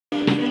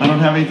I don't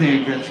have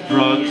anything against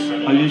drugs.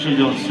 I usually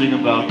don't sing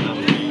about them.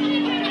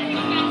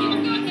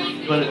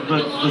 But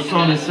the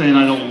song is saying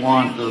I don't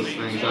want those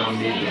things. I don't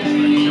need those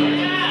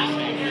things.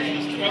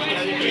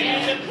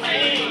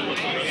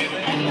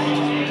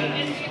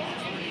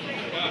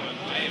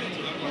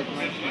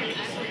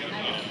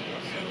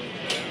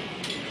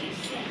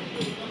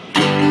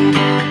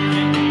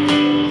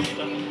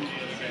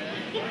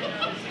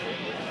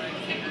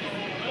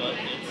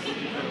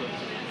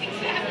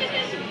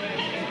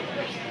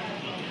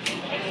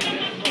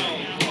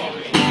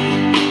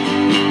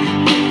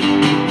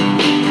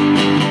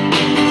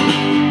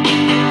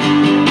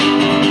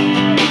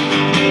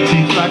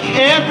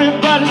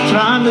 Everybody's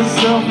trying to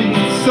sell me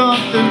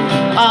something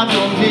I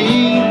don't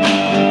need.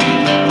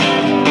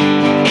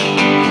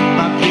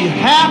 Might be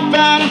half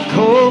pound of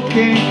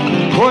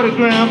cocaine, quarter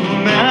gram of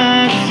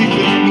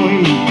Mexican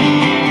weed.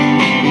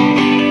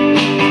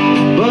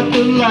 But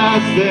the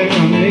last thing I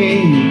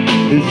need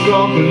is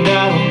something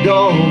that'll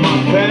dull my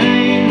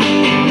pain.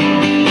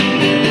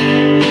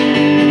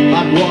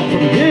 I'd walk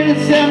from here to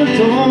San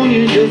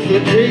Antonio just to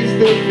taste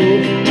the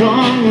full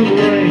tongue of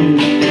rain.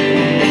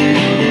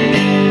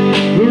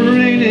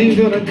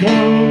 Gonna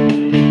come,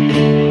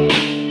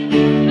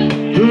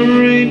 the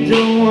rain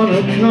don't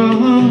wanna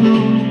come.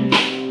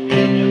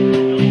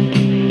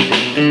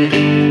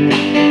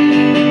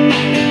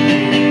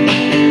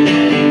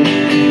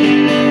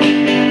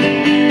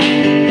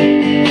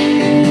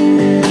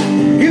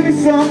 Give me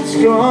something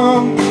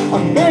strong, I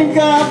think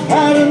I've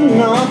had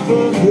enough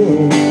of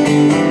this.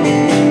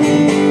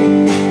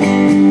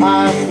 I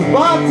asked the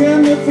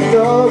bartender for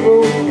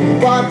double, the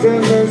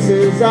bartender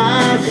says I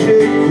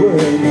should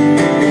quit.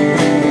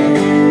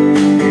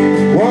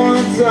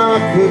 Once I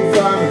could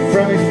find a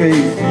friendly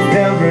face in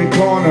every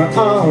corner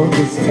of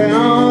this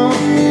town.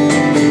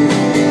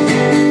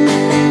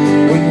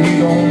 When you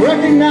don't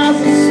recognize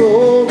the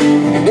soul,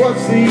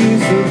 what's the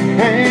use of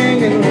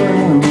hanging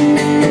around?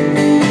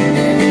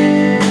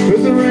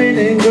 'Cause the rain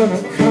ain't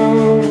gonna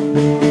come,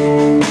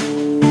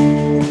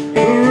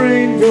 the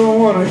rain don't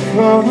wanna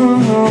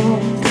come,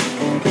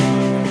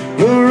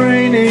 the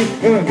rain ain't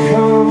gonna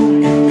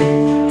come,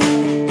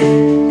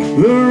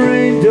 the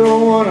rain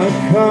don't wanna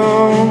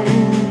come.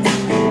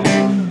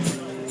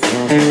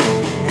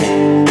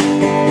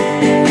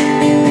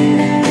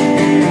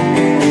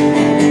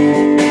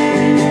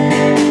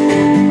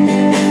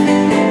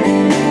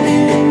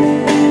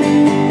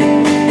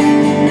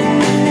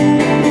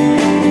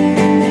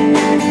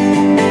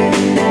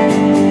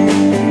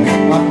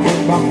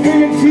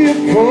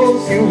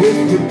 You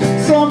whispered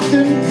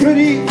something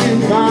pretty in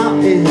my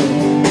ear.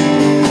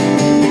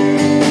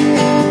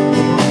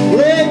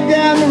 Laid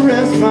down to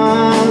rest my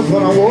eyes.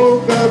 When I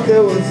woke up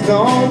there was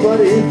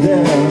nobody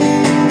there.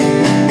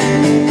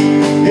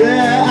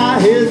 Yeah,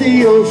 I hear the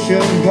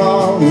ocean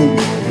calling,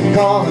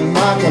 calling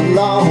like a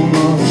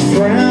long-lost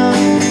friend.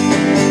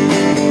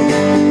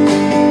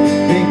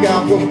 Think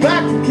I'll go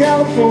back to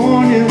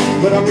California,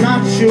 but I'm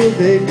not sure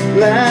they'd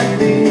let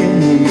me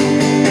in.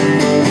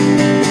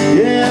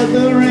 Yeah,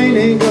 the rain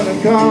ain't gonna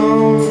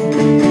come,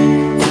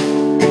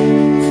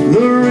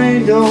 the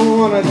rain don't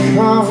wanna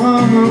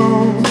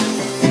come,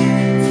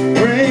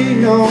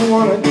 rain don't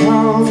wanna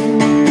come,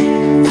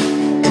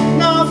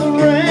 no, the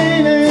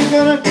rain ain't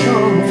gonna come.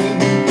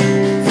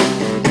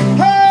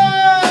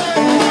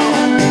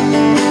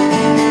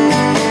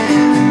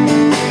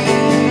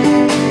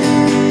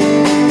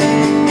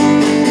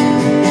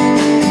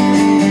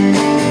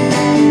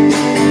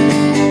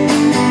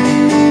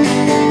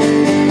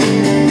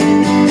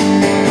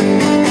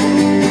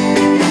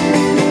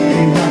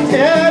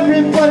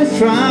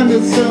 Trying to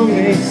sell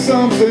me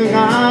something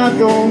I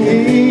don't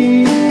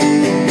need.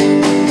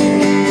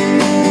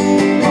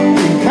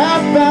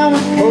 Half pound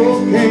of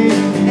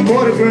cocaine,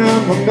 quarter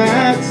gram of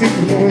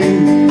Mexican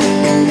weed.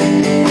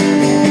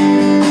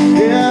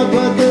 Yeah,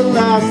 but the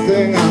last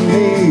thing I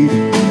need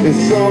is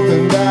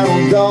something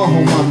that'll dull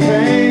my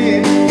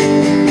pain.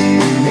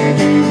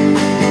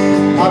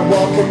 I'd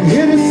walk from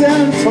here to San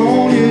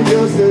Antonio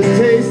just to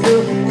taste the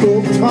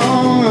cool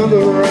tongue of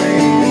the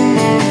rain.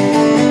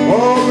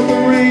 Oh, but the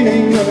rain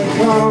ain't gonna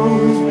come,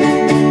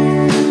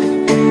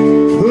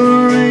 the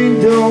rain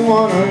don't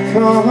wanna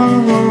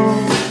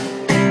come.